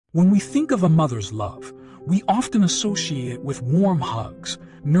When we think of a mother's love, we often associate it with warm hugs,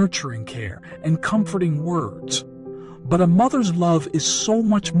 nurturing care, and comforting words. But a mother's love is so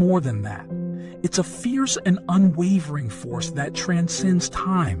much more than that. It's a fierce and unwavering force that transcends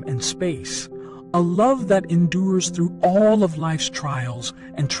time and space, a love that endures through all of life's trials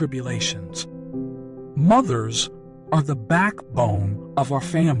and tribulations. Mothers are the backbone of our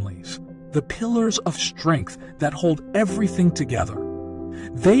families, the pillars of strength that hold everything together.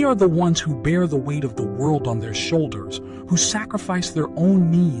 They are the ones who bear the weight of the world on their shoulders, who sacrifice their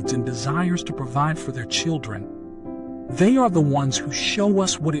own needs and desires to provide for their children. They are the ones who show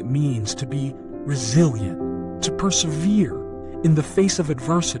us what it means to be resilient, to persevere in the face of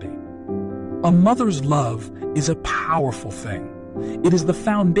adversity. A mother's love is a powerful thing. It is the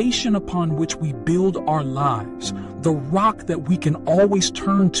foundation upon which we build our lives, the rock that we can always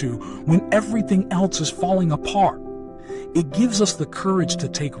turn to when everything else is falling apart. It gives us the courage to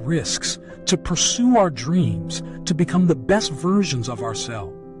take risks, to pursue our dreams, to become the best versions of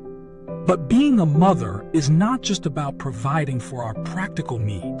ourselves. But being a mother is not just about providing for our practical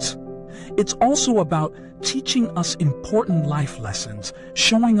needs. It's also about teaching us important life lessons,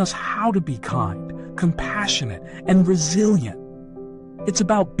 showing us how to be kind, compassionate, and resilient. It's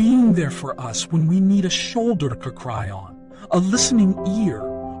about being there for us when we need a shoulder to cry on, a listening ear,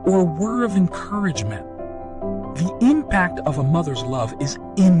 or a word of encouragement. The impact of a mother's love is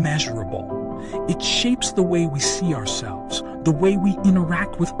immeasurable. It shapes the way we see ourselves, the way we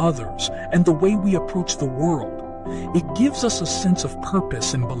interact with others, and the way we approach the world. It gives us a sense of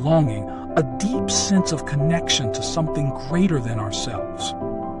purpose and belonging, a deep sense of connection to something greater than ourselves.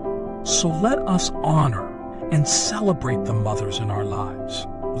 So let us honor and celebrate the mothers in our lives.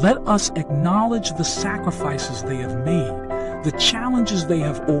 Let us acknowledge the sacrifices they have made, the challenges they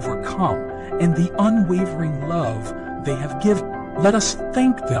have overcome, and the unwavering love they have given. Let us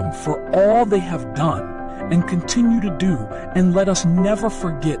thank them for all they have done and continue to do, and let us never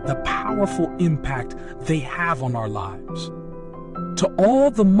forget the powerful impact they have on our lives. To all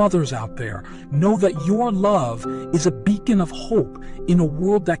the mothers out there, know that your love is a beacon of hope in a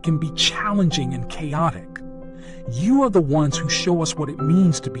world that can be challenging and chaotic. You are the ones who show us what it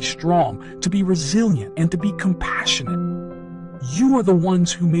means to be strong, to be resilient, and to be compassionate. You are the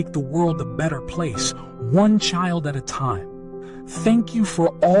ones who make the world a better place, one child at a time. Thank you for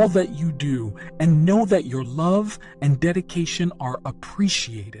all that you do, and know that your love and dedication are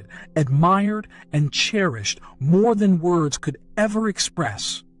appreciated, admired, and cherished more than words could ever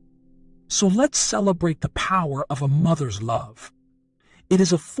express. So let's celebrate the power of a mother's love. It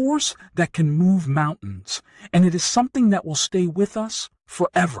is a force that can move mountains, and it is something that will stay with us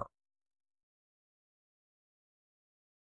forever.